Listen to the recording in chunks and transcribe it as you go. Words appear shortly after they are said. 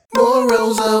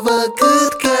Morals of a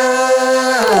Good Guy.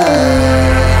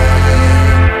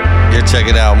 You're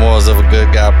checking out Morals of a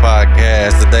Good Guy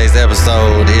podcast. Today's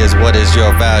episode is What is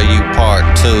Your Value Part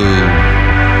 2.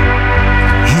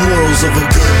 Morals of a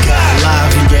Good Guy,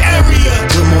 live in your area.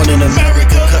 Good morning,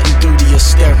 America, cutting through the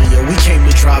hysteria. We came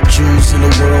to drop jewels in a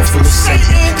world full of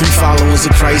Satan. 3 followers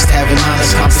of Christ having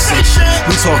honest conversation.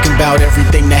 We talking about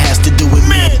everything that has to do with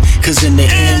men. Cause in the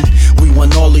end, we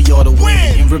want all of y'all to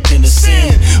win and repent of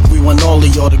sin. We want all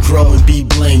of y'all to grow and be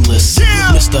blameless.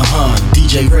 Mr. Han,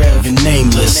 DJ Rev, and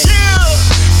Nameless.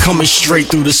 Coming straight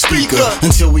through the speaker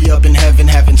until we up in heaven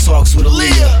having talks with a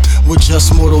leader. We're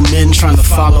just mortal men trying to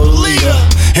follow the leader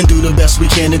and do the best we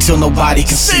can until nobody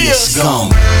can see us.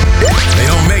 Gone. They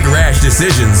don't make rash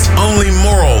decisions, only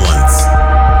moral ones.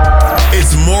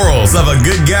 It's Morals of a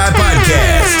Good Guy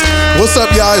podcast. What's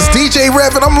up, y'all? It's DJ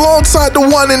Rev, and I'm alongside the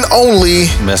one and only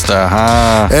Mr.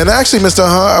 Han. And actually, Mr.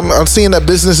 Han, I'm seeing that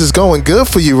business is going good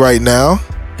for you right now.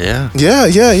 Yeah. Yeah.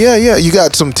 You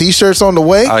got some t-shirts on the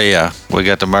way? Oh, yeah. We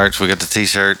got the merch. We got the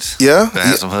t-shirts. Yeah? We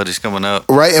have some hoodies coming up.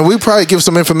 Right, and we probably give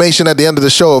some information at the end of the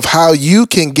show of how you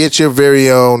can get your very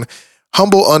own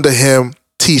Humble Under Him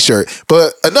t-shirt.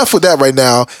 But enough with that right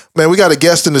now. Man, we got a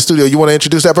guest in the studio. You want to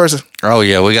introduce that person? Oh,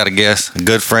 yeah. We got a guest. A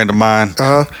good friend of mine.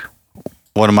 Uh-huh.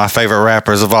 One of my favorite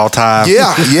rappers of all time.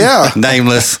 Yeah.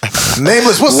 Nameless.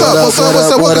 Nameless, what's up?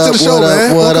 Welcome to the show,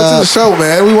 man. Welcome to the show,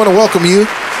 man. We want to welcome you.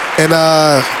 And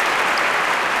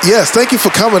yes, thank you for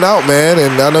coming out, man.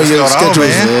 And I know your schedule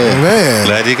is, man.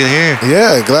 Glad you can hear.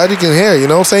 Yeah, glad you can hear. You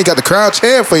know what I'm saying? Got the crowd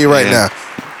cheering for you right now.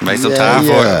 Make some time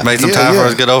for it. Make some time for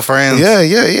us good old friends.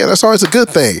 Yeah. That's always a good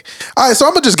thing. All right, so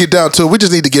I'm going to just get down to it. We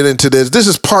just need to get into this. This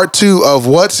is part 2 of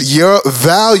What's Your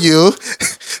Value?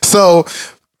 So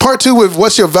part 2 with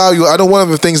What's Your Value? I know one of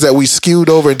the things that we skewed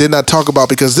over and did not talk about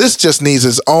because this just needs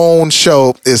its own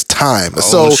show is time.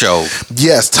 Show.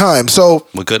 Yes, time. So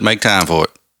we couldn't make time for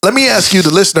it. Let me ask you,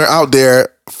 the listener out there,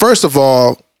 first of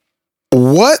all,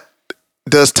 what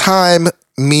does time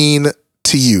mean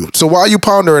to you? So while you're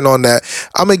pondering on that,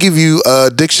 I'm going to give you a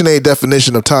dictionary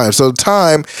definition of time. So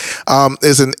time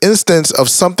is an instance of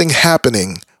something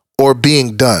happening or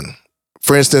being done.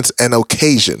 For instance, an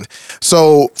occasion.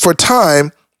 So for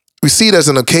time, we see it as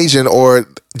an occasion or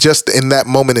just in that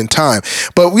moment in time.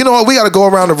 But you know what? We got to go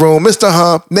around the room. Mr.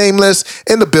 Huh, Nameless,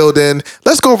 in the building.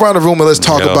 Let's go around the room and let's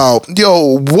talk about,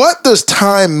 what does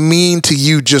time mean to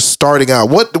you just starting out?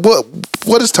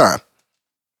 What is time?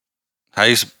 How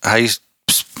you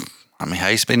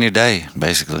spend your day,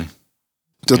 basically.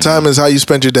 So time is how you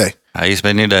spend your day. How you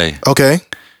spend your day. Okay.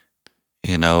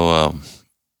 I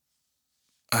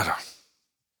don't.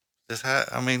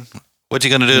 What you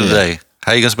gonna do today?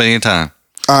 How you gonna spend your time?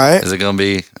 All right. Is it gonna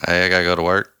be, hey, I gotta go to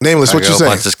work? Nameless, what you saying?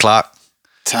 Punch this clock.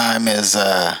 Time is,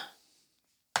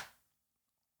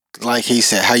 like he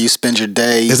said, how you spend your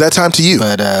day. Is that time to you?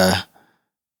 But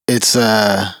it's,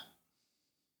 I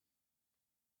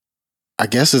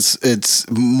guess it's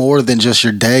more than just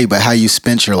your day, but how you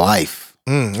spent your life.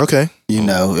 Okay.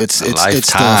 It's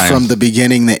from the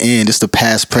beginning to end. It's the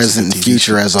past, present, and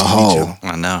future as a whole.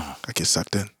 I know. I get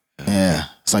sucked in. Yeah.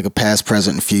 It's like a past,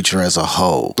 present, and future as a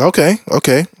whole. Okay.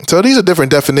 So these are different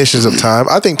definitions of time.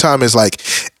 I think time is like,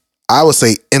 I would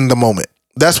say in the moment.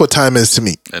 That's what time is to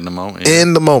me. In the moment. Yeah.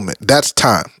 In the moment. That's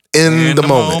time. In the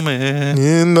moment.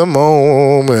 In the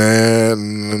moment.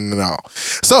 No.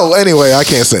 So anyway, I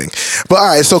can't sing. But all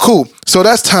right, so cool. So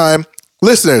that's time.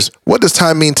 Listeners, what does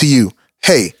time mean to you?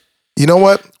 Hey, you know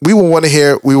what? We will want to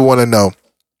hear. We will want to know.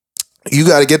 You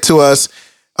got to get to us.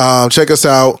 Check us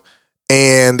out.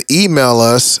 And email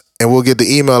us, and we'll get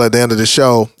the email at the end of the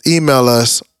show. Email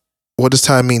us, what does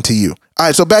time mean to you? All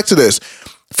right, so back to this.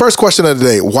 First question of the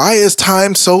day. Why is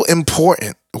time so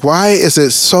important? Why is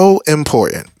it so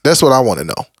important? That's what I want to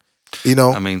know.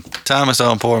 Time is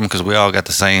so important because we all got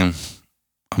the same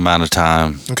amount of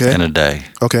time in a day.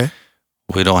 Okay.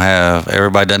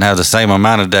 Everybody doesn't have the same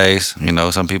amount of days.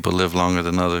 Some people live longer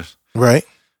than others. Right.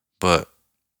 But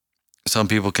some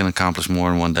people can accomplish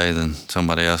more in one day than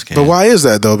somebody else can. But why is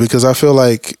that, though? Because I feel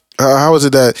like, how is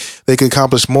it that they could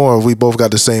accomplish more if we both got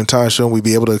the same time? Shouldn't we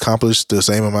be able to accomplish the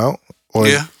same amount?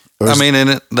 And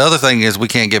the other thing is we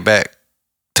can't get back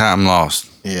time lost.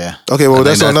 Yeah. Okay, well,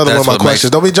 that's another one of my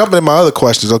questions. Don't be jumping in my other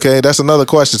questions, okay? That's another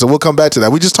question. So we'll come back to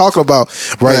that. We're just talking about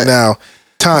right now,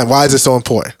 time. Why is it so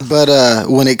important? But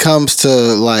when it comes to,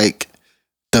 like,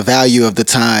 the value of the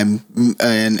time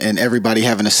and everybody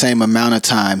having the same amount of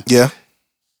time. Yeah.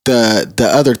 The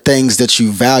other things that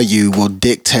you value will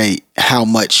dictate how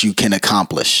much you can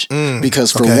accomplish.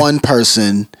 Because for one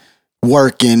person,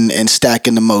 working and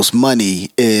stacking the most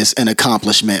money is an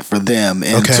accomplishment for them.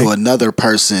 And to another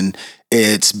person,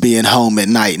 it's being home at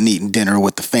night and eating dinner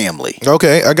with the family.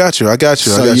 Okay, I got you.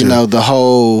 So you know the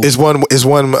whole is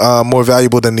one more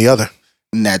valuable than the other.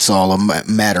 And that's all a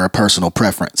matter of personal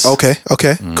preference. Okay.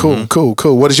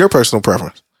 Cool. What is your personal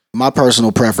preference? My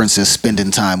personal preference is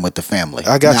spending time with the family.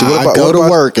 I got you. Now, I go to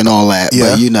work and all that,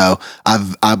 Yeah. but you know,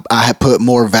 I have put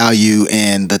more value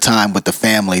in the time with the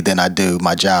family than I do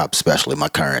my job, especially my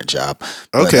current job.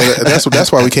 But- Okay,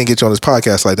 that's why we can't get you on this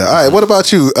podcast like that. All right, what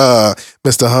about you,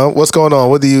 Mr. Hunt? What's going on?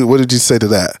 What did you say to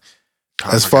that?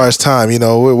 As far as time, you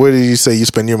know, where did you say you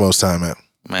spend your most time at?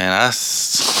 Man, I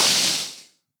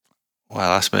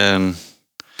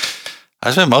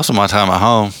spend most of my time at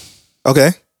home,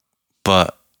 Okay.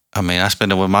 but I mean, I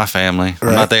spend it with my family. Right.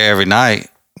 I'm not there every night,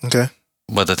 Okay.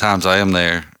 but the times I am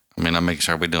there, I mean, I make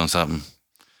sure we're doing something.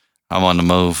 I'm on the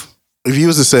move. If you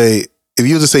was to say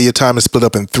your time is split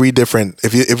up in three different,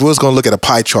 if we was going to look at a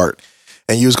pie chart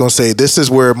and you was going to say this is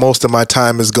where most of my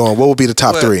time is going, what would be the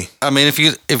top three? I mean, if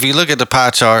you look at the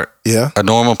pie chart, Yeah. a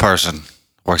normal person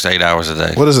works 8 hours a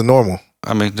day. What is a normal?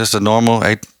 I mean, just a normal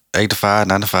 8 to 5,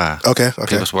 9 to 5. Okay.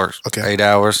 People work Okay. 8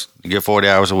 hours. You get 40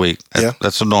 hours a week. Yeah.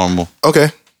 That's a normal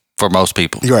Okay. for most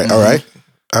people. You're right. All right.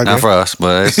 I agree. Not for us,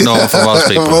 but it's normal for most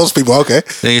people. Most people. Okay.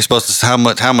 Then you're supposed to how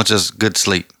much is good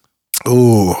sleep?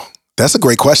 Ooh, that's a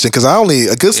great question because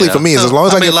a good sleep You for know? me is So, as long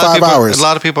as I mean, get a lot of 5 people- hours. A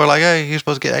lot of people are like, "Hey, you're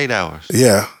supposed to get 8 hours."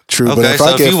 Yeah, true. But Okay, if so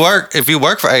I get if you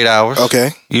work for 8 hours,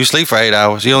 okay, you sleep for 8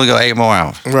 hours, you only go 8 more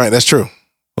hours. right, that's true.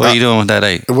 What are you doing with that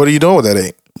 8? What are you doing with that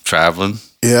 8? Traveling,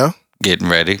 Yeah. getting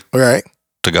ready All right.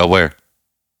 to go where?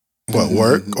 What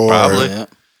work or Probably. Yeah.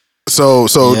 so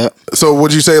Yep. so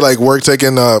would you say like work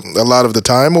taking a lot of the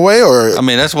time away or I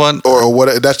mean, that's one. or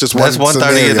what? That's just one. That's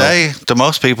 130 a scenario. day to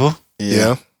most people,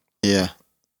 Yeah. Yeah.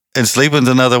 and sleeping's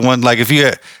another one. Like,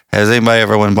 has anybody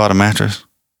ever went and bought a mattress?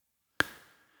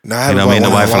 No, I You haven't know, bought me and the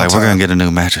one in a wife are long like, we're time. gonna get a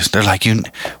new mattress. They're like,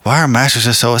 why are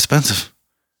mattresses so expensive?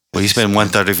 Well, you spend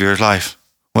 1/3 of your life,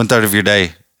 1/3 of your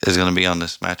day is gonna be on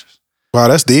this mattress. Wow,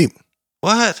 that's deep.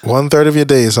 What? 1/3 of your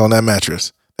day is on that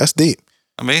mattress. That's deep.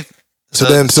 I mean, So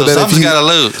then if something's you- gotta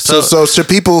lose. So should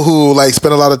people who like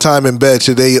spend a lot of time in bed,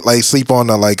 should they like sleep on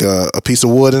a piece of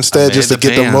wood instead, I mean, just to it get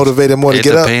them depends. motivated more to It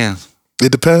get depends. up?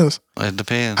 It depends. It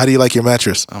depends. How do you like your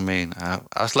mattress? I mean,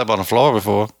 I slept on the floor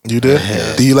before. You did?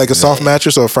 Do you like a soft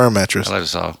mattress or a firm mattress? I like it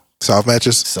soft. Soft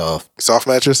mattress? So Soft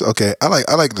mattress? Okay. I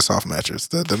like the soft mattress.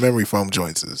 The memory foam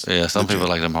joints is. Yeah, some people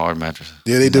like them hard mattresses.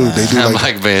 Yeah, they do. They do I'm like,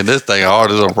 like, man, this thing hard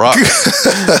as a rock.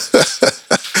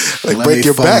 like Let break me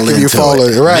your back fall if you into fall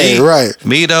it. in. Right, me, right.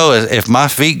 Me though, if my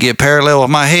feet get parallel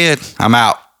with my head, I'm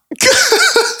out.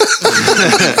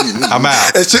 I'm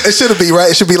out. It shouldn't be, right?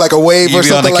 It should be like a wave You or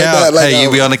be on the something like couch. that. Like, Hey,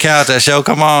 you be on the couch. That show,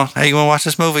 come on. Hey, you want to watch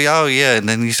this movie? Oh yeah, and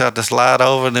then you start to slide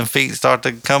over, and then feet start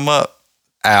to come up.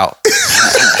 Out.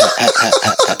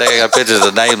 I think I got pictures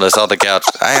of Nameless on the couch.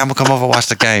 Hey, I'm gonna come over and watch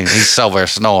the game. He's somewhere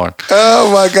snoring.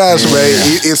 oh my gosh,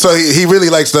 man. So he really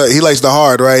likes the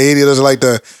hard, right? He doesn't like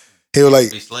he would like,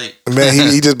 Sleep. man,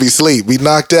 he just be sleep. Be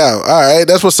knocked out. All right,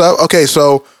 that's what's up. Okay,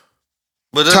 so,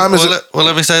 But Time is-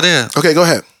 let me say this. okay, go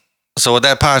ahead. So with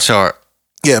that pie chart,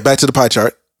 Yeah, back to the pie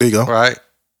chart. There you go. right?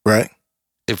 Right.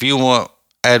 If you want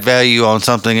add value on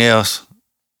something else,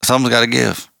 something's got to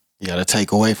give. you got to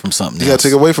take away from something. You got to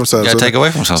take away from something. You got to So- take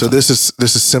away from So something. this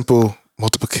is simple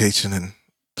multiplication and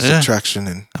Yeah. subtraction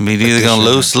and I mean, you're either gonna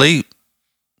addition. lose sleep,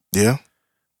 yeah.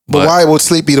 But but why would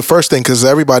sleep be the first thing? Because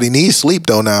everybody needs sleep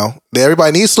though now.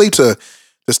 Everybody needs sleep to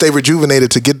stay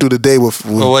rejuvenated to get through the day with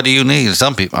well, what do you need?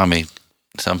 Some people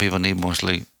need more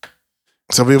sleep.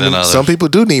 some people. than others. Some people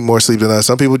do need more sleep than us.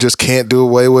 Some people just can't do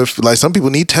away with. Like some people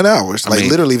need 10 hours. Like mean-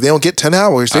 literally, if they don't get 10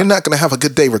 hours, they're not gonna have a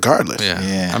good day regardless. Yeah.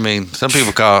 Yeah. I mean, some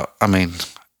people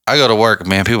I go to work,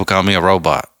 man. People call me a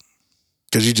robot.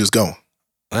 Because you just go.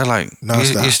 They're like,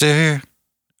 Nonstop. you still here?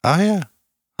 Oh yeah,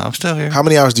 I'm still here. How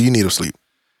many hours do you need of sleep?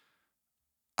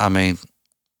 I mean,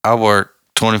 I work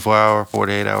 24-hour,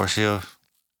 48-hour shifts,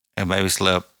 and maybe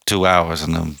slept 2 hours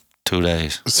in them 2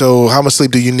 days. So how much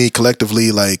sleep do you need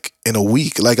collectively, like in a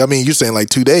week? Like, I mean, you're saying like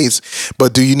 2 days,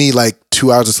 but do you need like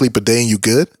 2 hours of sleep a day and you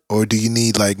good? Or do you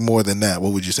need like more than that?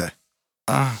 What would you say?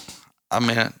 I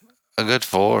mean, a good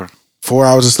 4. 4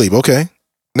 hours of sleep. Okay.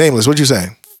 Nameless, what you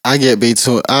saying? I get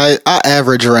between. I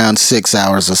average around 6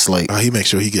 hours of sleep. Oh, he makes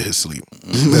sure he get his sleep.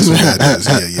 That's what that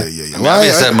is. Yeah. I mean, I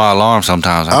set my alarm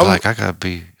sometimes. I'm like, I gotta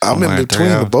be. I'm somewhere in 3 between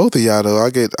the hours. both of y'all though.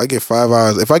 I get 5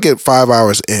 hours. If I get 5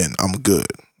 hours in, I'm good.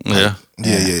 Yeah.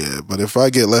 Yeah. But if I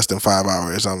get less than 5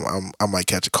 hours, I might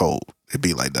catch a cold. It'd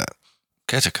be like that.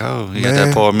 Catch a cold. You Man, got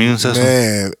that poor immune system.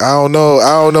 Man, I don't know if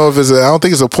I don't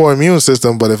think it's a poor immune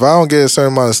system, but if I don't get a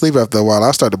certain amount of sleep after a while,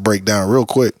 I start to break down real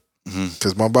quick Mhm.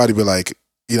 because my body be like,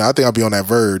 I think I'll be on that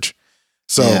verge.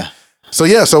 So Yeah. So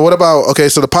yeah. So what about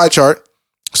so the pie chart.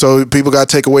 So people got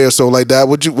takeaway or so like that.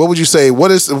 What would you say?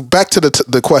 What is back to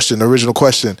the question, the original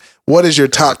question? What is your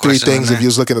top 3 things if you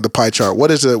was looking at the pie chart?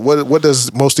 What is it? What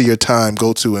does most of your time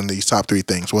go to in these top 3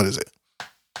 things? What is it?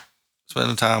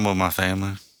 Spending time with my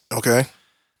family. Okay.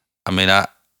 I mean, I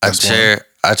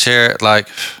share like,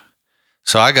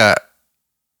 so I got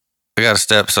a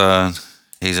stepson.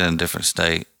 He's in a different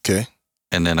state. Okay.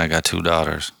 And then I got 2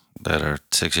 daughters that are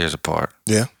 6 years apart.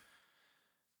 Yeah.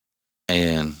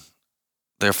 And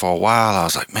there for a while, I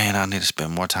was like, man, I need to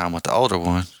spend more time with the older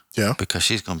one. Yeah. Because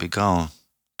she's going to be gone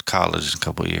to college in a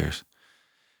couple of years.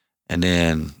 And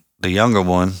then the younger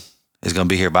one is going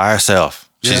to be here by herself.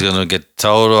 She's going to get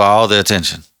all the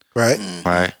attention. Right.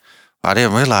 Right. I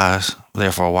didn't realize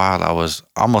there for a while I was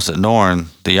almost ignoring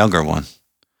the younger one.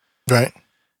 Right.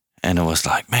 And it was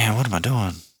like, man, what am I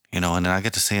doing? You know, and then I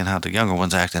get to seeing how the younger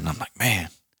one's acting. And I'm like, man,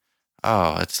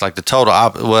 it's like the total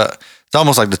opposite. Well, it's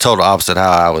almost like the total opposite how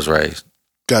I was raised.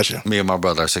 Gotcha. Me and my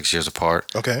brother are 6 years apart.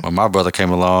 Okay. When my brother came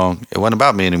along, it wasn't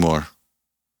about me anymore.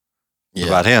 It was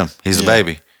about him. He's the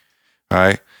baby.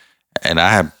 Right. And I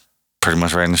had pretty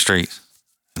much ran the streets.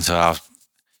 And so I was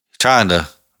trying to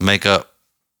make up.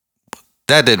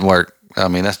 That didn't work. I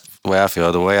mean, that's the way I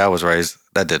feel. The way I was raised,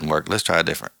 that didn't work. Let's try it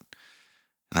different.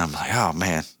 And I'm like, oh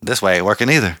man, this way ain't working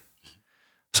either.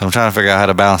 So I'm trying to figure out how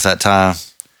to balance that time,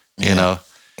 you know.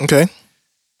 Okay.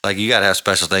 Like you got to have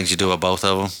special things you do with both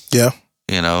of them. Yeah.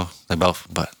 You know, they both,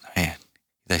 but man,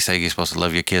 they say you're supposed to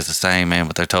love your kids the same, man,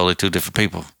 but they're totally 2 different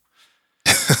people.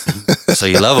 So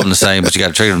you love them the same, but you got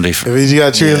to treat them different. You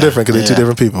got to treat them different because they're 2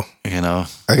 different people. You know.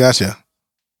 I got you.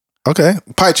 Okay.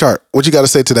 Pie chart. What you got to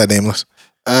say to that, Nameless?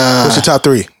 What's your top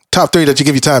 3? Top 3 that you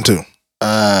give your time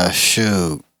to?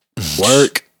 Shoot.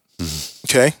 Work.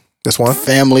 Okay. That's one.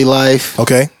 Family life.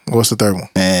 Okay. What's the third one?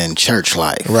 And church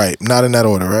life. Right. Not in that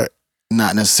order, right?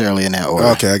 Not necessarily in that order.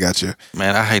 Okay, I got you.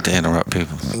 Man, I hate to interrupt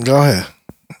people. Go ahead.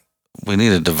 We need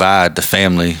to divide the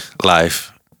family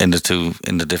life into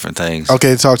different things.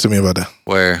 Okay, talk to me about that.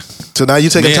 Where so now you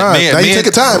taking time. Now you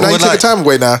taking time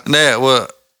away now. Yeah, well,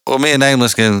 me and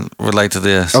Nameless can relate to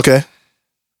this. Okay.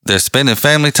 They're spending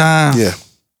family time. Yeah.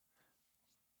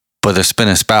 But they're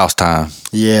spending spouse time.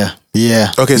 Yeah.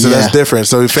 Yeah. Okay, so that's different.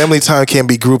 So family time can't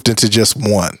be grouped into just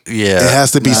one. Yeah. It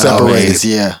has to be separated.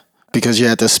 Yeah. Because you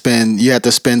have to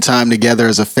spend time together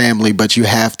as a family, but you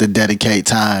have to dedicate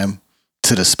time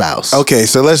to the spouse. Okay,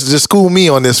 so let's just school me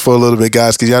on this for a little bit,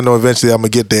 guys, because y'all know eventually I'm gonna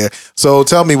get there. So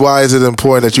tell me, why is it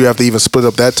important that you have to even split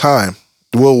up that time?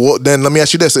 Well, then let me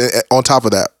ask you this on top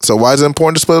of that. So why is it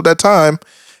important to split up that time?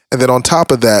 And then on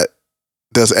top of that,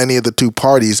 does any of the 2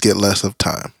 parties get less of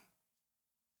time?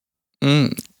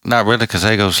 Not really, because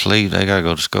they go to sleep. They gotta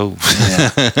go to school.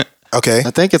 Yeah. Okay,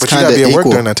 I think it's kind of equal. You gotta be at work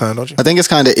during that time, don't you? I think it's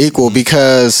kind of equal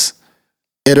because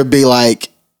it'll be like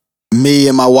me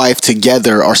and my wife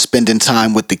together are spending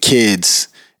time with the kids,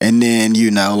 and then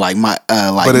like my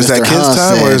like. But is that kids'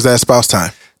 time or is that spouse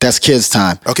time? That's kids'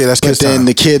 time. Okay, that's kids' time. But then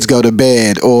the kids go to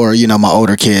bed, or my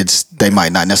older kids, they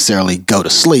might not necessarily go to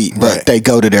sleep, but they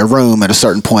go to their room at a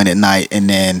certain point at night, and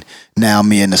then now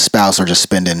me and the spouse are just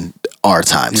spending our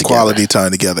time together. Quality time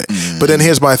together. But then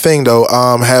here's my thing though.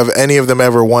 Have any of them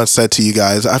ever once said to you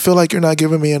guys, I feel like you're not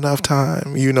giving me enough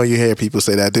time? You hear people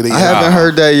say that. Do they? I haven't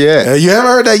heard that yet. You haven't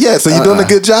heard that yet, so you're doing a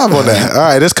good job on that. All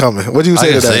right, it's coming. What do you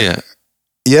say to that? See it.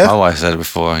 Yeah? My wife said it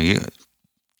before. You've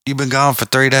been gone for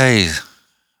 3 days.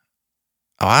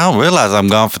 Oh, I don't realize I'm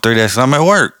gone for 3 days because I'm at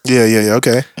work. Yeah,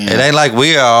 okay. Yeah. It ain't like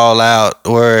we are all out.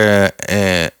 We're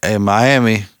in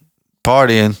Miami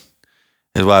partying.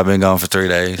 Is why I've been gone for 3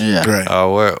 days. Yeah, right.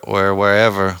 Or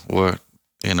wherever we're,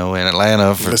 in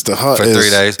Atlanta for Mr. Hunt for 3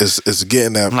 days. Is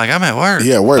getting that. I'm like, I'm at work.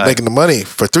 Yeah, work, making the money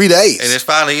for 3 days. And it's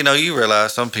finally, you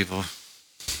realize some people.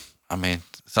 I mean,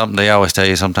 something they always tell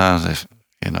you sometimes.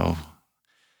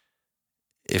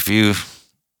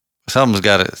 Something's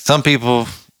got it. Some people,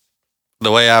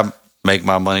 the way I make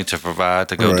my money to provide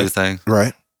to go do things.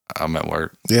 Right. I'm at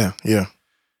work. Yeah.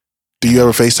 Do you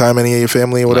ever FaceTime any of your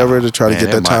family or whatever to try to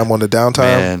get that time on the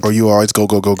downtime? Or you always go?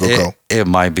 It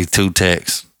might be 2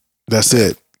 texts. That's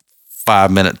it.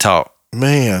 5-minute talk.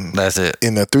 Man. That's it.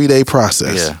 In a 3-day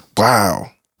process. Yeah.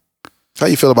 Wow. How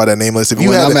you feel about that, Nameless?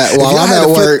 While I'm at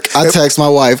work, I text my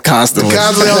wife constantly.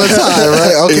 Constantly all the time,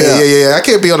 right? Okay, yeah. I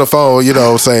can't be on the phone,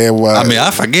 saying, well. I mean, I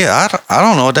forget. I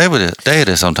don't know what day it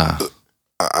is sometimes.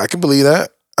 I can believe that.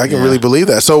 I can really believe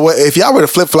that. So if y'all were to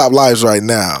flip-flop lives right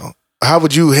now, how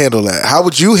would you handle that? How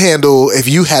would you handle if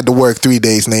you had to work 3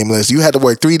 days, Nameless? You had to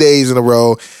work 3 days in a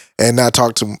row and not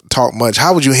talk much.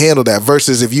 How would you handle that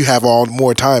versus if you have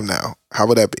more time now? How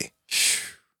would that be?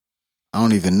 I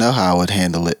don't even know how I would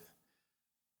handle it.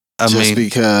 just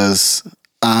because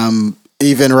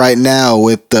even right now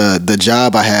with the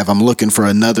job I have, I'm looking for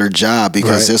another job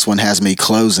because this one has me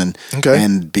closing. Okay.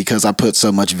 And because I put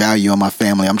so much value on my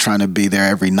family, I'm trying to be there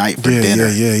every night for dinner.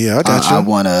 Yeah. I got you. I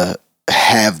want to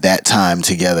have that time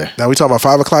together. Now we talking about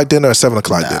 5 o'clock dinner or 7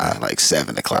 o'clock dinner? Like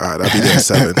 7 o'clock. All right, I'll be there at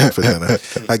 7 for dinner.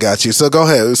 I got you. So go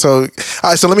ahead. So, all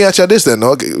right. So let me ask you this then.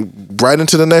 Okay, right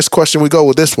into the next question we go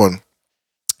with this one.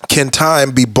 Can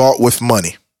time be bought with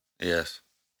money? Yes.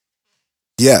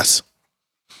 Yes.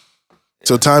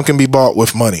 So time can be bought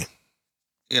with money.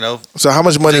 You know. So how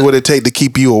much money would it take to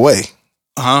keep you away?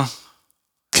 How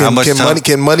Can much time?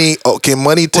 money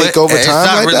take over it's time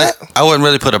not like really, that? I wouldn't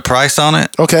really put a price on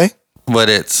it, Okay. but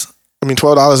it's I mean,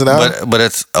 $12 an hour. but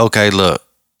it's okay. Look,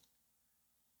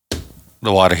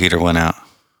 the water heater went out.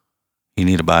 You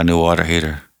need to buy a new water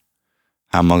heater.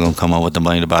 How am I gonna come up with the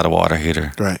money to buy the water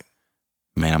heater? Right.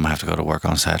 Man, I'm gonna have to go to work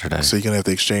on Saturday So you're gonna have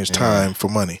to exchange time for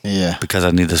money. Yeah. because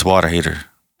I need this water heater.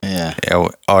 Yeah.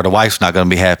 Or the wife's not gonna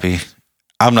be happy.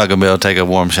 I'm not gonna be able to take a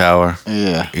warm shower.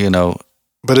 Yeah. You know,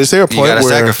 But is there a you point gotta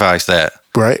where sacrifice that.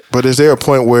 right? But is there a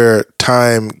point where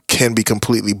time can be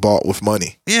completely bought with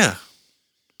money? Yeah,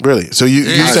 Really? So you're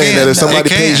it saying can. that if somebody It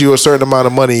can. pays you a certain amount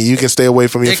of money, you can stay away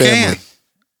from your it family?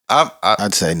 can.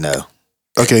 I'd say no.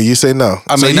 Okay, you say no.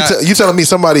 I so mean, you telling me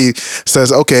somebody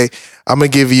says, okay, I'm gonna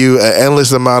give you an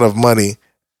endless amount of money,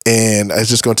 and it's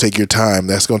just gonna take your time.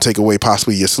 That's gonna take away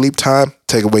possibly your sleep time,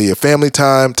 take away your family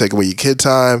time, take away your kid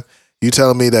time. You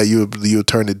telling me that you would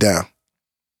turn it down?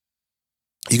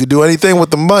 You could do anything with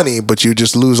the money, but you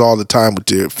just lose all the time with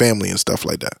your family and stuff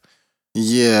like that.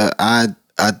 Yeah,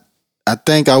 I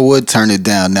think I would turn it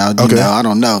down. Now, you Okay. know, I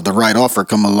don't know. If the right offer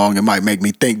come along, it might make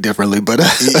me think differently. But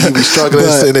You be struggling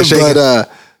and shaking.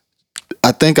 But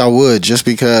I think I would just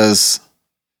because,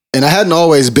 and I hadn't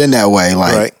always been that way.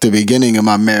 Like Right. the beginning of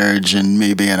my marriage and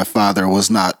me being a father was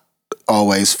not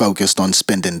always focused on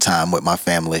spending time with my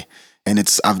family. And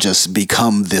I've just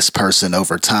become this person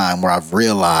over time where I've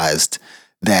realized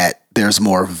that there's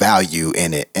more value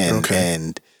in it.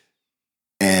 And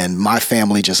my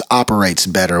family just operates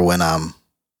better when I'm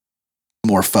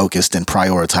more focused and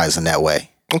prioritizing that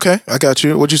way. Okay, I got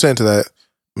you. What you saying to that,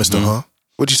 Mr. Huh?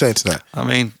 What you saying to that? I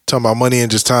mean, Talking about money and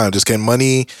just time. Just can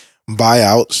money buy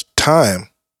out time?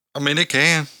 it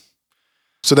can.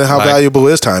 So then how Like- valuable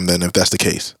is time then if that's the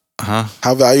case? Huh?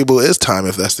 How valuable is time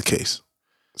if that's the case?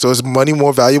 So is money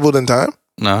more valuable than time?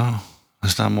 No,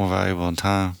 it's not more valuable in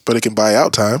time. But it can buy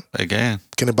out time. Again,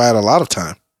 Can it buy out a lot of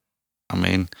time? I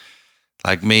mean,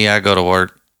 like me, I go to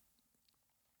work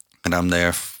and I'm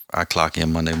there. I clock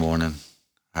in Monday morning.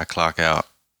 I clock out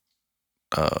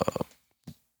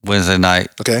Wednesday night,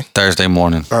 Okay. Thursday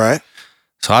morning. All right.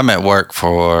 So I'm at work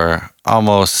for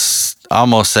almost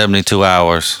 72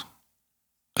 hours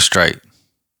straight.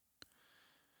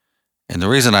 And the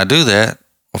reason I do that,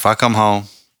 if I come home,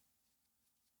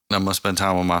 I'm gonna spend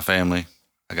time with my family.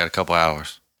 I got a couple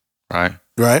hours, right?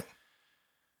 Right.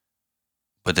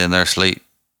 But then they're asleep.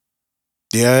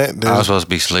 Yeah. I was there's- supposed to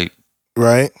be asleep.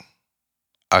 Right.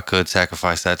 I could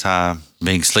sacrifice that time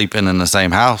being sleeping in the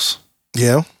same house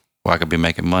Yeah. where I could be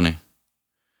making money.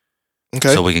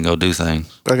 Okay. So we can go do things.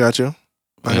 I got you.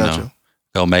 I you got know, you.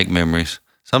 Go make memories.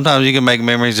 Sometimes you can make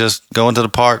memories just going to the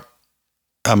park.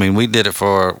 I mean, we did it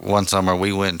for one summer.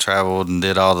 We went and traveled and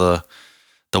did all the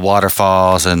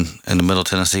waterfalls in the Middle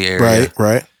Tennessee area. Right.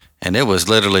 Right. And it was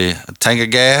literally a tank of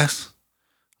gas,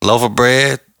 loaf of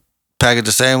bread, package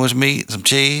of sandwich meat, some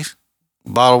cheese,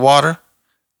 bottle of water.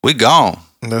 We gone.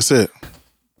 And that's it.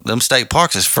 Them state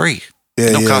parks is free. Yeah.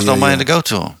 It don't yeah, cost yeah, no money yeah. to go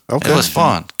to them. Okay. It was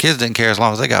fun. Kids didn't care as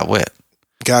long as they got wet.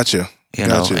 Gotcha. You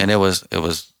know, Gotcha. and it was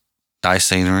nice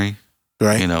scenery.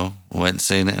 Right. You know, went and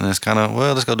seen it, and it's kind of,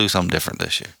 well, let's go do something different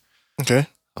this year. Okay.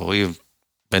 So we've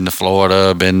been to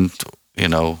Florida, you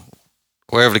know,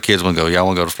 wherever the kids want to go. Y'all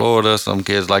want to go to Florida? Some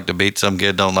kids like the beach, some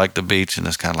kids don't like the beach, and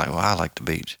it's kind of like, well, I like the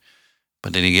beach.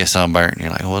 But then you get sunburnt, and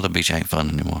you're like, well, the beach ain't fun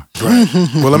anymore. Right.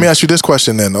 Well, let me ask you this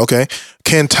question then. Okay.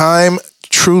 Can time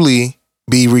truly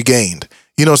be regained?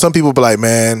 You know, some people be like,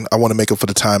 man, I want to make up for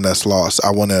the time that's lost. I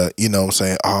want to, you know what I'm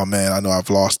saying, oh man, I know I've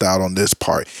lost out on this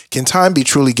part. Can time be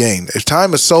truly gained? If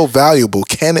time is so valuable,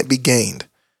 can it be gained?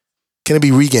 Can it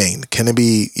be regained? Can it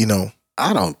be, you know?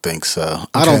 I don't think so.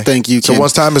 I Okay. don't think you can. So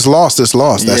once time is lost, it's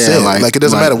lost. That's Yeah, it. Like it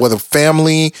doesn't like- matter whether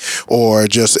family or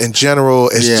just in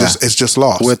general, it's just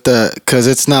lost. because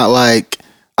it's not like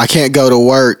I can't go to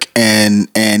work and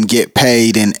get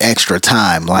paid in extra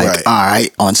time. Like, Right. all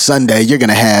right, on Sunday you're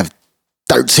gonna have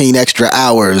 13 extra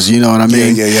hours. You know what I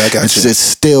mean? Yeah, I got it's, you. It's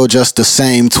still just the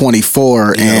same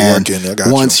 24. You gotta And work in, I got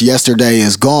you. once yesterday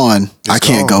is gone, I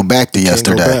can't gone. go back to Can't go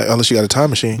yesterday. back unless you got a time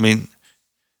machine. I mean,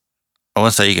 I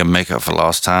wouldn't say you can make up for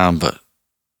lost time, but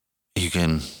you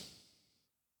can.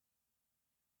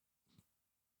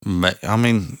 I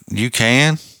mean, you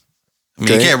can. I mean,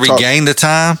 Okay, you can't regain the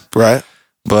time, Right.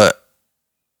 but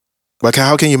Like,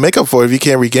 how can you make up for it if you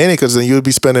can't regain it? Because then you'd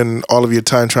be spending all of your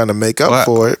time trying to make up Well,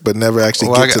 for it, but never actually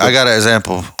well, get to I got an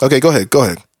example. Okay, go ahead. Go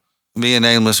ahead. Me and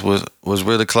Nameless was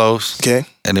really close, Okay.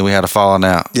 and then we had a falling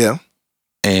out. Yeah.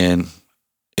 And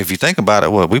if you think about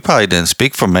it, we probably didn't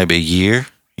speak for maybe a year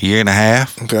and a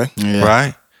half, Okay. Yeah.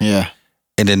 right? Yeah.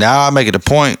 And then now I make it a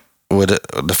point where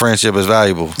the friendship is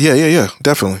valuable. Yeah.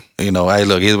 Definitely. You know, hey,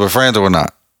 look, either we're friends or we're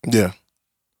not. Yeah.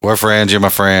 We're friends. You're my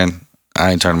friend.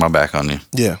 I ain't turning my back on you.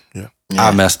 Yeah.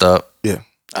 I messed up.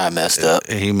 I messed up.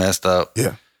 He messed up.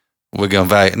 Yeah. We're gonna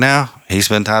value now. He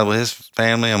spent time with his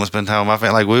family. I'm gonna spend time with my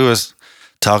family. Like we was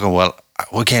talking. Well,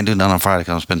 we can't do nothing on Friday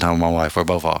because I'm spending time with my wife. We're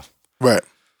both off. Right.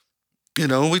 You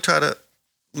know, we try to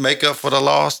make up for the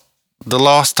lost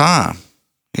time.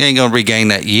 You ain't gonna regain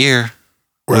that year.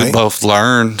 We Right. both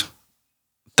learned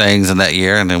things in that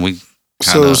year, and then we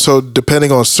So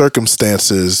depending on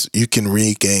circumstances, you can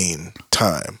regain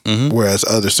time. Mhm. Whereas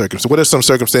other circumstances, what are some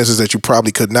circumstances that you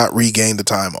probably could not regain the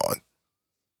time on?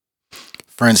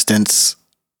 For instance,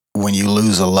 when you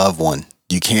lose a loved one,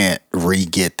 you can't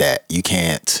re-get that. You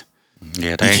can't.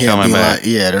 yeah, You they ain't can't coming be back. like,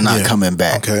 yeah, they're not Yeah. coming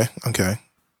back. Okay.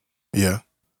 Yeah.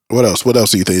 What else? What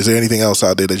else do you think? Is there anything else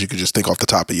out there that you could just think off the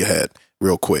top of your head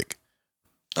real quick?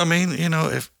 I mean, you know,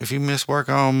 if you miss work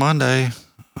on Monday,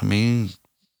 I mean,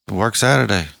 work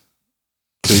Saturday.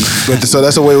 So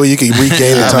that's a way where you can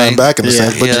regain the I time mean, back in the yeah,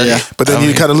 sense. But, yeah. but then I you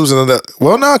mean- kind of losing another.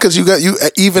 Well, no, because you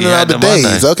even You out had the the days.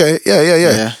 Mondays. Okay. Yeah.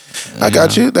 Yeah. I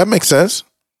got you. That makes sense.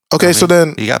 Okay. I So mean,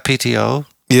 then, you got PTO,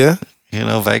 yeah. you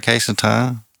know, vacation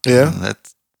time. Yeah.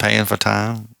 That's paying for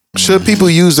time. Should people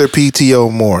use their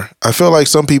PTO more? I feel like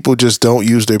some people just don't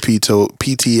use their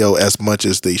PTO as much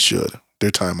as they should.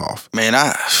 Their time off. Man,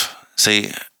 I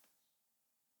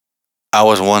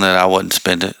was one that I wouldn't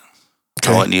spend it.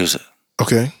 Okay. I wouldn't use it.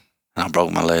 Okay. And I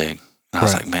broke my leg. And I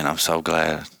was Right. like, man, I'm so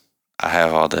glad I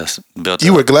have all this built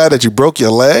You up. were glad that you broke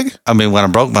your leg? I mean, when I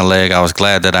broke my leg, I was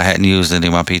glad that I hadn't used any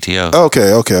of my PTO.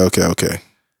 Okay.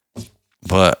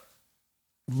 But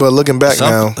But looking back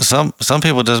now, some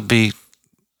people just be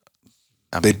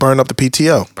they burn up the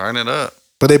PTO. burn it up.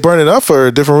 But they burn it up for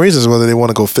different reasons, whether they want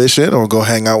to go fishing or go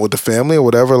hang out with the family or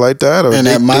whatever like that. Or And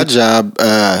they- at my they- job,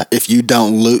 if you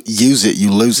don't use it,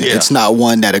 you lose it. Yeah. It's not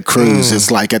one that accrues.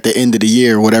 It's like at the end of the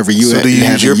year, whatever you. so do you use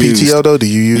haven't your used. PTO though? Do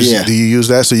you use Yeah.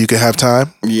 that so you can have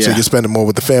time? Yeah. So you can spend it more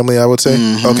with the family, I would say.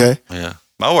 Mhm. Okay. Yeah.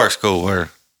 My work's cool. Where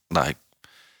like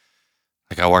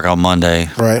I work on Monday.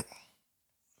 Right.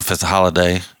 If it's a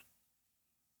holiday,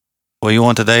 well, you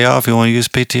want the day off? You want to use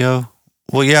PTO?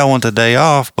 Well, yeah, I want the day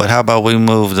off, but how about we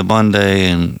move to Monday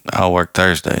and I'll work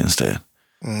Thursday instead?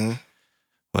 hmm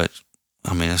But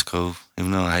I mean, it's cool,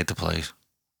 even though I hate the place.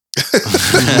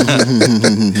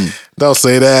 Don't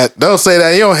say that. Don't say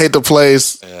that. You don't hate the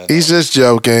place. He's just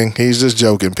joking. He's just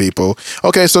joking, people.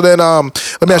 Okay, so then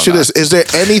let me ask you this. Is there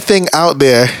anything out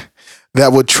there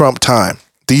that would trump time?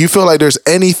 Do you feel like there's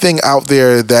anything out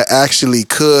there that actually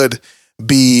could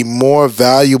be more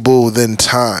valuable than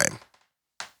time?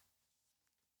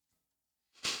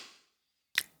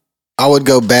 I would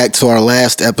go back to our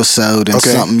last episode and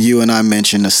Okay. something you and I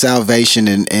mentioned: the salvation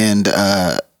and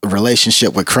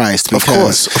relationship with Christ. Of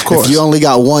course, of course. If you only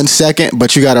got 1 second,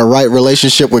 but you got a right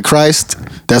relationship with Christ,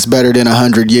 that's better than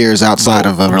 100 years outside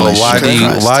of a But relationship with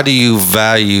Christ. why do you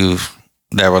value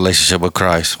that relationship with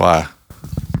Christ? Why?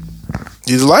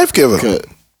 He's a life giver. Good.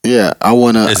 Yeah, I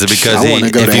wanna. Is it because I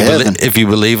wanna go to heaven. if you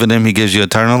believe in him, he gives you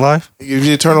eternal life? He gives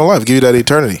you eternal life. Give you that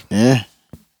eternity. Yeah,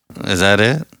 Is that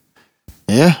it?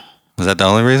 yeah. Is that the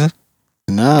only reason?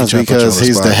 No, it's trying to put you because on the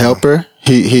he's spot the now. helper.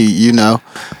 He, you know,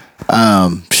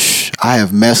 I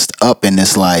have messed up in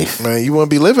this life. Man, you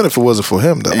wouldn't be living if it wasn't for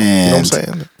him, though. You know what I'm And-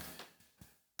 saying?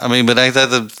 I mean, but ain't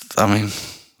that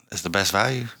it's the best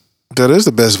value. That is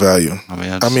the best value.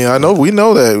 I mean, I know we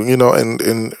know that, you know, and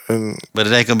but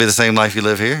it ain't gonna be the same life you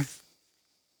live here.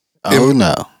 Oh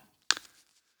no.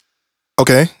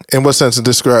 okay. In what sense?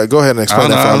 Describe. Go ahead and I explain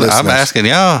don't that for our know. listeners. I'm asking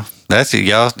y'all. That's it.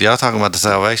 Y'all talking about the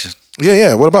salvation.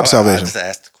 Yeah. What about I salvation? just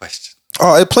asked the question.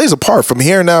 Oh, it plays a part from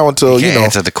here now until You you can't know.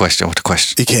 answer the question with the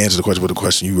question. You can't answer the question with a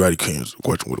question. You right? You can't answer the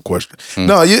question with a question. Hmm.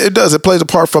 No, it does. It plays a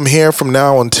part from here, from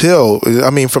now until. I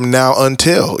mean, from now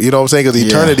until. You know what I'm saying? Because Yeah.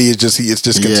 eternity is just Yeah.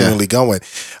 continually going.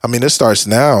 I mean, it starts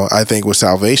now. I think with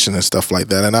salvation and stuff like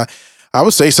that. And I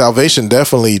would say salvation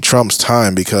definitely trumps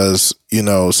time because you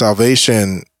know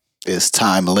salvation. It's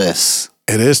timeless.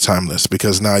 It is timeless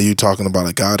because now you're talking about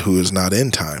a God who is not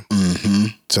in time. Mm-hmm.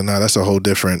 So now that's a whole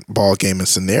different ball game and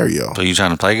scenario. So you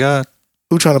trying to play God?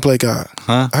 Who trying to play God?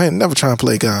 Huh? I ain't never trying to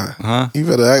play God. Huh? You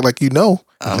better act like you know.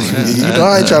 Okay. You know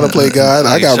I ain't trying to play God.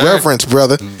 I got Sure. reference,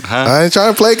 brother. Huh? I ain't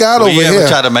trying to play God Well, over you ever here.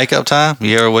 try to make up time?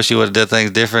 You ever wish you would have done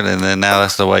things different, and then now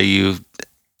that's the way you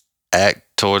act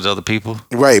towards other people?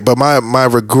 Right, but my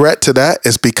regret to that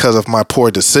is because of my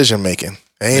poor decision making.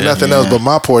 Ain't nothing else but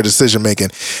my poor decision making.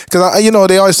 Because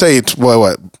they always say,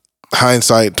 what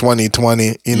hindsight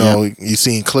 2020. You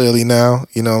seen clearly now.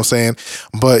 You know what I'm saying?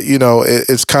 But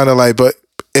it's kind of like, but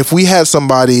if we had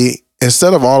somebody,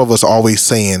 instead of all of us always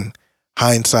saying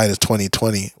hindsight is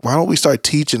 2020, why don't we start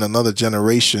teaching another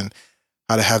generation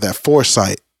how to have that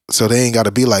foresight so they ain't got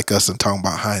to be like us and talking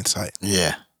about hindsight?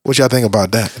 Yeah. What y'all think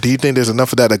about that? Do you think there's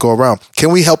enough of that to go around?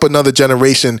 Can we help another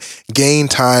generation gain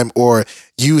time or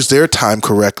use their time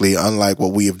correctly, unlike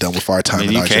what we have done with our time? I mean,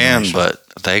 in you our can, generation?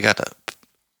 but they got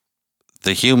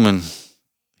the human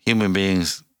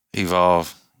beings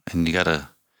evolve, and you gotta,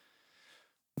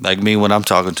 like me when I'm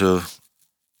talking to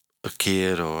a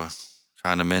kid or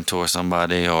trying to mentor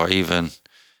somebody, or even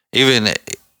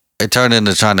it turned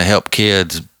into trying to help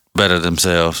kids better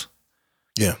themselves.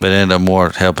 Yeah. But end up more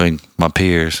helping my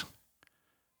peers.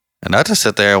 And I just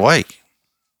sit there and wait.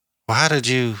 Well, how did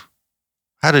you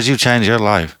change your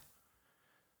life?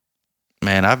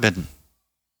 Man,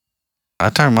 I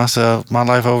turned my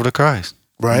life over to Christ.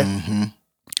 Right, Mm-hmm.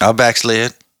 I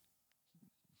backslid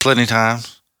plenty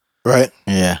times, right.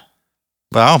 Yeah.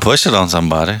 but I don't push it on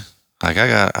somebody. Like I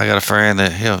got a friend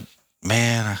that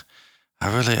I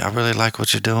really like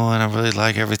what you're doing. I really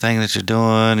like everything that you're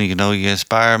doing. You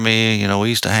inspire me. We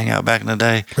used to hang out back in the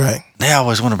day. Right. They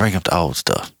always want to bring up the old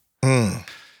stuff. Mm.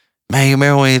 Man, you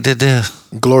remember when you did this?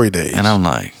 Glory days. And I'm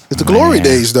like, It's the glory man,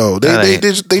 days, though. that They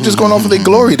ain't- just going off of their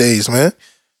glory days, man.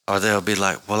 Or they'll be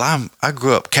like, well, I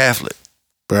grew up Catholic.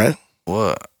 Right.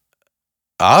 Well,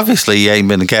 obviously you ain't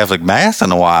been to Catholic Mass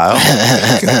in a while.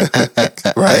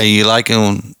 Right. And you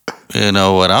liking,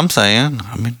 what I'm saying?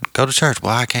 I mean, go to church.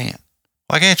 Well, I can't.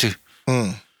 Why can't you?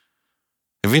 Mm.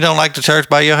 If you don't like the church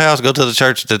by your house, go to the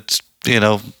church that's,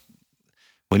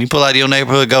 when you pull out of your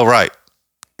neighborhood, go right.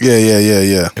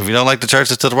 Yeah. If you don't like the church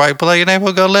that's to the right, pull out your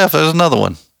neighborhood, go left. There's another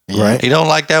one. Right. If you don't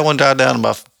like that one, drive down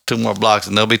about 2 more blocks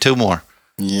and there'll be 2 more.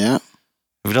 Yeah.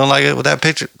 If you don't like it, what that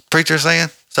preacher's saying,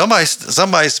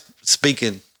 somebody's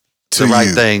speaking To the right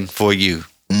you. thing for you.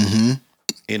 Mm-hmm.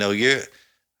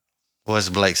 What does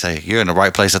Blake say? You're in the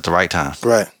right place at the right time.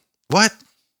 Right. What?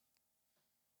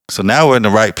 So now we're in the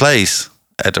right place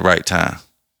at the right time.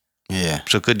 Yeah.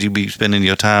 So could you be spending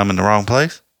your time in the wrong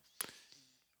place?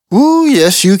 Ooh,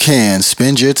 yes, you can.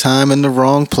 Spend your time in the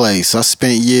wrong place. I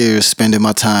spent years spending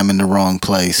my time in the wrong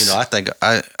place. I think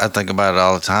about it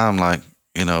all the time. Like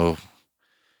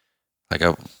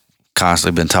I've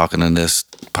constantly been talking in this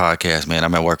podcast, man.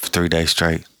 I'm at work for 3 days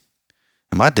straight.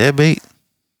 Am I deadbeat?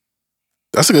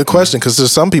 That's a good question, because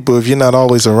there's some people, if you're not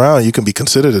always around, you can be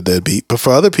considered a deadbeat. But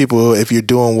for other people, if you're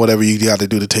doing whatever you got to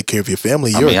do to take care of your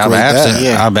family, you're a I'm great absent. dad.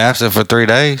 Yeah. I'm absent for 3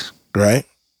 days. Right?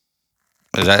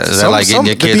 Is that like getting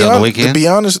your kids on the weekend? To be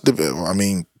honest, I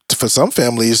mean, for some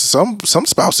families, some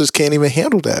spouses can't even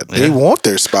handle that. They Yeah. want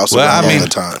their spouse Well, around I mean, all the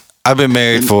time. I've been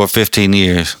married for 15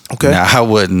 years. Okay. Now, I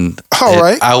wouldn't. All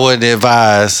right. I wouldn't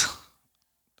advise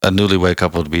a newlywed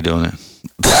couple to be doing it.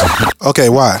 Okay,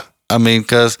 why? I mean,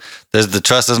 because the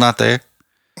trust is not there.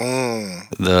 So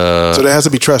there has to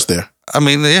be trust there. I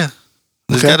mean, yeah,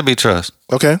 there's Okay. got to be trust.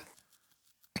 Okay.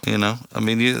 I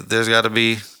mean, there's got to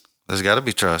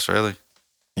be trust, really.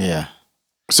 Yeah.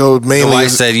 So The mainly, wife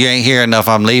said, "You ain't here enough.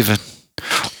 I'm leaving."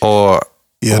 Or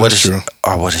yeah, what that's is true.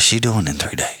 Or what is she doing in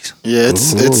 3 days? Yeah,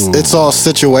 it's all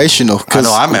situational. I 'cause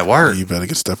know I'm at work. You better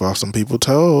get step off some people's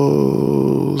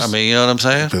toes. I mean, you know what I'm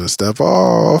saying? better step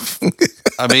off.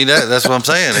 I mean, that's what I'm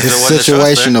saying. If there It's wasn't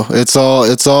trust there-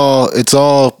 situational. It's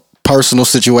all personal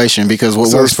situation, because what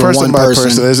So works it's for person one by person.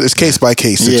 person. It's case by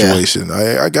case Yeah. situation.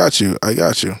 I got you.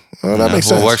 Well, that makes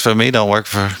What sense. works for me don't work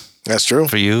for That's true.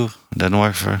 you. Doesn't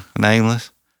work for Nameless.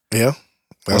 Yeah,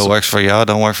 What works for y'all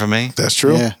don't work for me. that's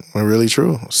true. Yeah. Really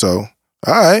true. So,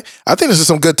 all right. I think this is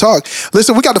some good talk.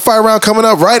 Listen, we got the fire round coming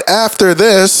up right after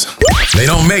this. They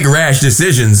don't make rash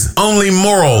decisions, only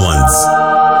moral ones.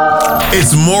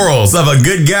 It's Morals of a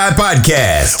Good Guy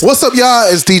podcast. What's up, y'all?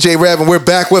 It's DJ Rev, and we're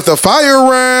back with the fire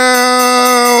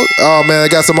round. Oh, man, I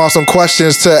got some awesome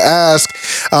questions to ask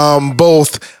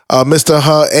both Mr.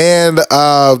 Hunt and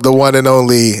the one and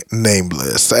only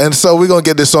Nameless. And so we're going to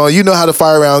get this on. You know how the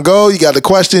fire round go. You got the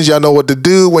questions. Y'all know what to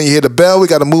do. When you hit the bell, we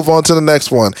got to move on to the next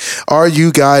one. Are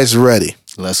you guys ready?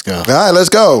 Let's go. All right, let's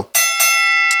go.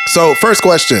 So, first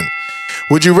question.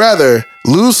 Would you rather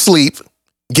lose sleep,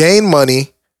 gain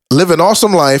money, live an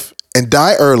awesome life, and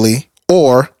die early,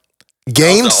 or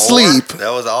gain sleep.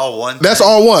 That was all one. That's thing?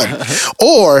 all one.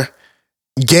 Or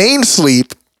gain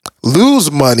sleep,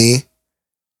 lose money,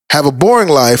 have a boring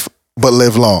life, but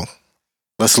live long.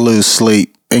 Let's lose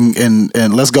sleep.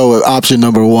 And let's go with option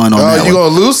number one on that. You're one.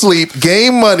 going to lose sleep,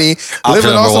 gain money, live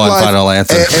an awesome life, final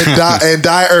answer. and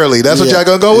die early. That's what y'all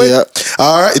going to go with? Yep.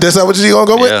 All right. That's not what you're going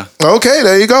to go with? Yeah. Okay,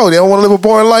 there you go. You don't want to live a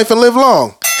boring life and live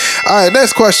long. All right,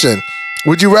 next question.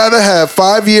 Would you rather have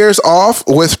 5 years off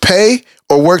with pay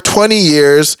or work 20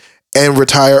 years and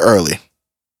retire early?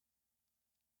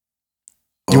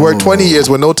 You work 20 years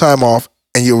with no time off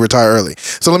and you'll retire early.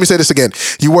 So let me say this again.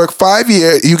 You work 5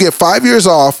 years, you get 5 years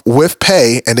off with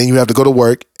pay, and then you have to go to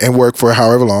work and work for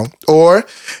however long. Or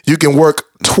you can work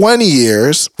 20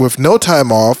 years with no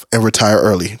time off and retire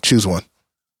early. Choose one.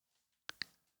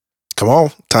 Come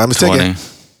on. Time is ticking.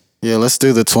 Yeah, let's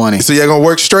do the 20. So you're going to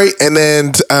work straight and then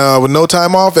with no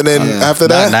time off, and then after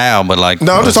that? Not now, but like.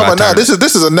 No, I'm just talking about now.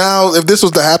 This is a now. If this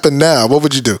was to happen now, what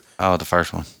would you do? Oh, the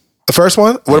first one. The first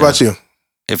one? What about you?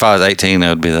 If I was 18, that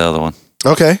would be the other one.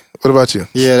 Okay. What about you?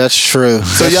 Yeah, that's true.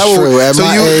 So that's y'all true. At so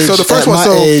my you age, so the first at one my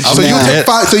so age so you now- take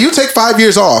 5 so you take 5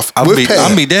 years off I'm with be, pay.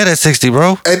 I'm be dead at 60,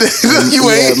 bro. And then you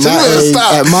ain't you my better age-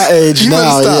 stop. at my age You better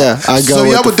now, stop. yeah, I go So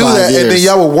with y'all the would do 5 that, and then years.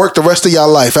 y'all would work the rest of y'all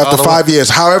life after All the 5 years,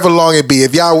 however long it be.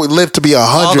 If y'all would live to be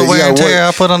 100, All the you wear and gotta tear I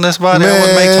work. put on this body, I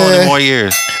would make Man. 20 more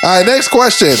years. All right, next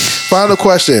question. Final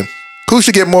question. Who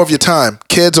should get more of your time,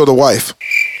 kids or the wife?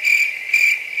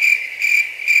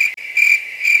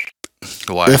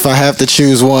 Why? If I have to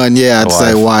choose one, I'd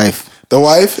say wife. The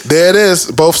wife. There it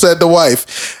is. Both said the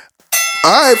wife.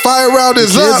 All right, fire round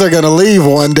is Kids up. are gonna leave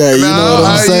one day. You know what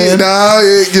I'm saying?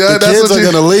 The The kids are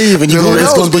gonna leave, and Who it's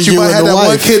knows? gonna be But you you might and have the that one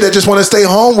wife. kid that just want to stay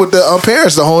home with the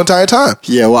parents the whole entire time.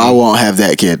 Yeah, well, I won't have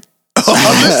that kid.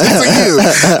 I'm listening to you.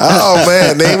 Oh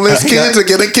man, nameless kids are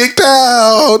getting kicked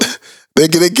out. They're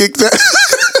getting kicked out.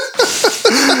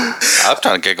 I'm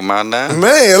trying to kick him out now.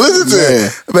 Man, listen to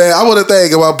it. Man, I want to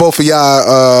thank about both of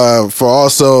y'all for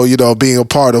also, being a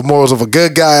part of Morals of a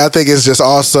Good Guy. I think it's just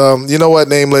awesome. You know what,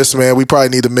 Nameless, man, we probably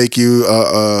need to make you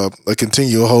a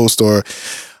continual host or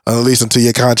at least until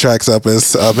your contract's up,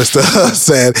 as Mr.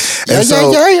 said. And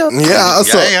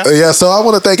so I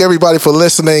want to thank everybody for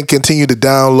listening. Continue to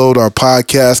download our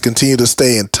podcast. Continue to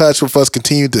stay in touch with us.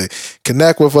 Continue to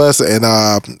connect with us. And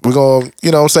we're going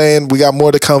to, we got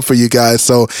more to come for you guys.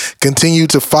 So continue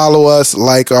to follow us,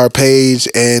 like our page,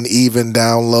 and even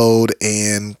download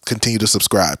and continue to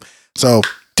subscribe. So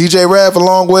DJ Rev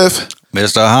along with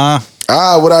Mr.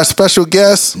 with our special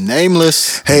guest,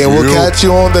 Nameless. Hey, and we'll catch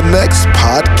you on the next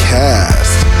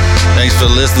podcast. Thanks for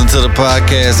listening to the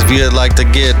podcast. If you'd like to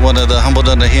get one of the Humbled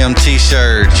Under Him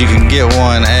t-shirts, you can get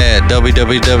one at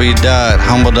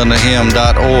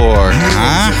www.humbledunderhim.org.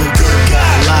 Good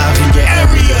guy live in your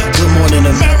area. Good morning,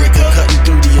 America. Cutting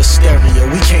through the stereo.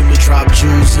 We came to drop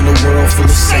jewels in a world full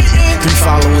of Satan. 3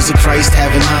 followers of Christ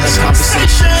having honest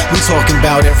conversation. We talking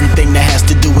about everything that has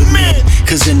to do with men.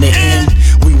 Cause in the end,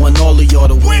 we want all of y'all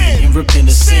to win and repent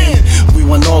of sin. We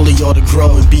want all of y'all to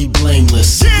grow and be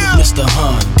blameless. Mr.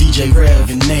 DJ Rev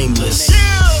and Nameless.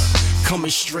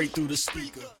 Coming straight through the speaker.